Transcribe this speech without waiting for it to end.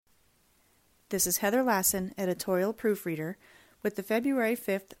This is Heather Lassen, editorial proofreader, with the February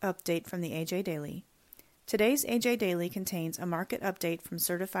 5th update from the AJ Daily. Today's AJ Daily contains a market update from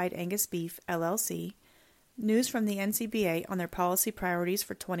Certified Angus Beef, LLC, news from the NCBA on their policy priorities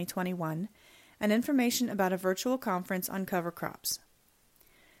for 2021, and information about a virtual conference on cover crops.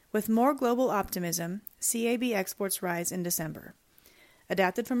 With more global optimism, CAB exports rise in December.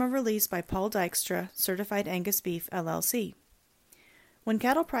 Adapted from a release by Paul Dykstra, Certified Angus Beef, LLC. When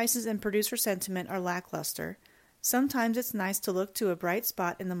cattle prices and producer sentiment are lackluster, sometimes it's nice to look to a bright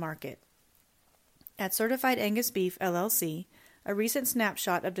spot in the market. At Certified Angus Beef, LLC, a recent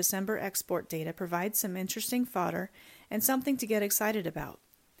snapshot of December export data provides some interesting fodder and something to get excited about.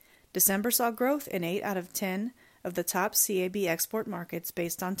 December saw growth in 8 out of 10 of the top CAB export markets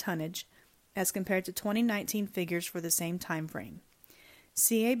based on tonnage, as compared to 2019 figures for the same time frame.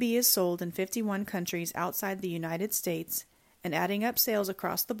 CAB is sold in 51 countries outside the United States, and adding up sales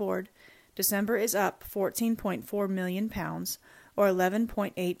across the board, December is up 14.4 million pounds, or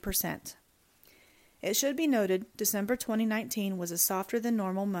 11.8%. It should be noted December 2019 was a softer than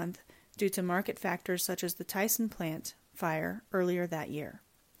normal month due to market factors such as the Tyson plant fire earlier that year.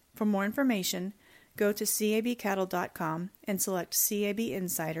 For more information, go to cabcattle.com and select CAB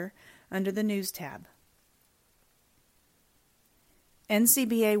Insider under the News tab.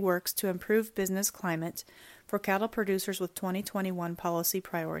 NCBA works to improve business climate for cattle producers with 2021 policy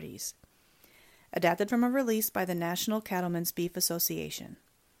priorities. Adapted from a release by the National Cattlemen's Beef Association.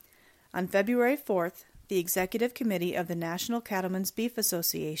 On February 4th, the Executive Committee of the National Cattlemen's Beef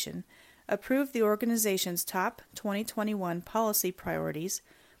Association approved the organization's top 2021 policy priorities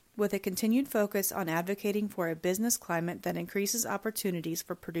with a continued focus on advocating for a business climate that increases opportunities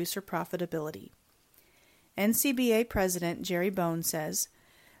for producer profitability. NCBA President Jerry Bone says,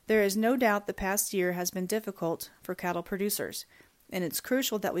 "There is no doubt the past year has been difficult for cattle producers, and it's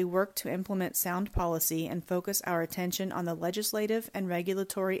crucial that we work to implement sound policy and focus our attention on the legislative and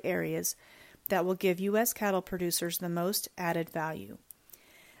regulatory areas that will give U.S. cattle producers the most added value.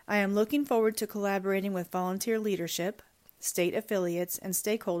 I am looking forward to collaborating with volunteer leadership, state affiliates, and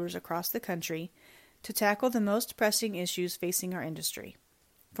stakeholders across the country to tackle the most pressing issues facing our industry.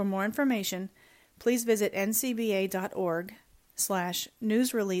 For more information, please visit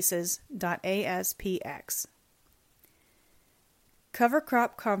ncba.org/newsreleases.aspx. Cover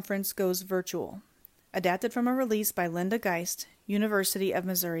Crop Conference goes virtual. Adapted from a release by Linda Geist, University of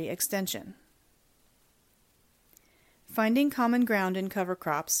Missouri Extension. Finding Common Ground in Cover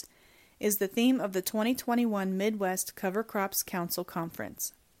Crops is the theme of the 2021 Midwest Cover Crops Council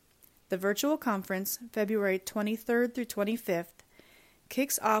Conference. The virtual conference, February 23rd through 25th,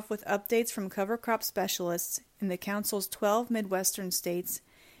 kicks off with updates from cover crop specialists in the Council's 12 Midwestern states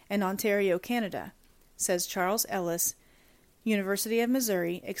and Ontario, Canada, says Charles Ellis, University of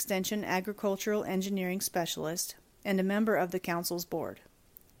Missouri Extension Agricultural Engineering Specialist and a member of the Council's board.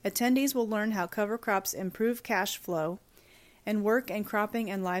 Attendees will learn how cover crops improve cash flow and work in cropping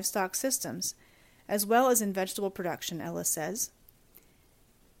and livestock systems, as well as in vegetable production, Ellis says.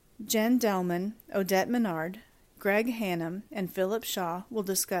 Jen Delman, Odette Menard, Greg Hannum, and Philip Shaw will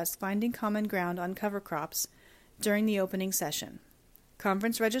discuss finding common ground on cover crops during the opening session.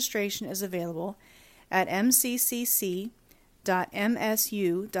 Conference registration is available at mccc.msu.edu.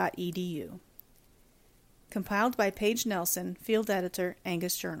 Compiled by Paige Nelson, Field Editor,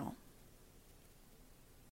 Angus Journal.